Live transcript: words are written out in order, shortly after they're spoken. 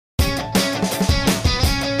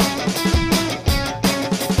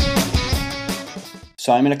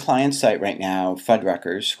So I'm in a client site right now,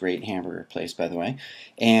 Fuddruckers, great hamburger place by the way,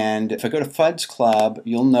 and if I go to Fudd's Club,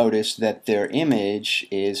 you'll notice that their image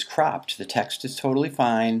is cropped. The text is totally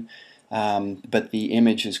fine, but the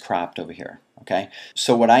image is cropped over here. Okay,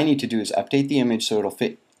 so what I need to do is update the image so it'll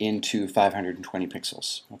fit into 520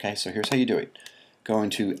 pixels. Okay, so here's how you do it. Go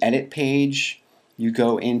into Edit Page, you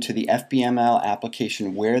go into the FBML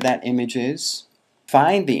application where that image is,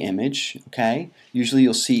 find the image, okay? Usually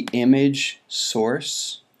you'll see image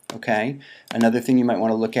source, okay? Another thing you might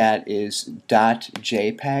want to look at is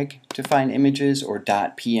 .jpeg to find images or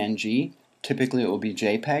 .png. Typically it will be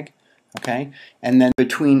JPEG, okay? And then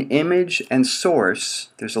between image and source,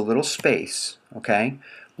 there's a little space, okay?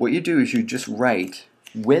 What you do is you just write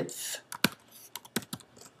width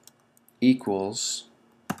equals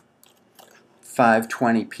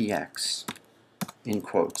 520px in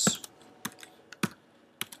quotes.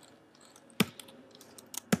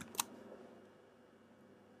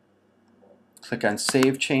 Click on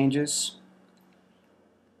Save Changes.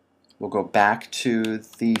 We'll go back to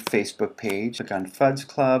the Facebook page, click on Fudd's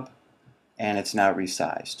Club, and it's now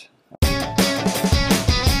resized.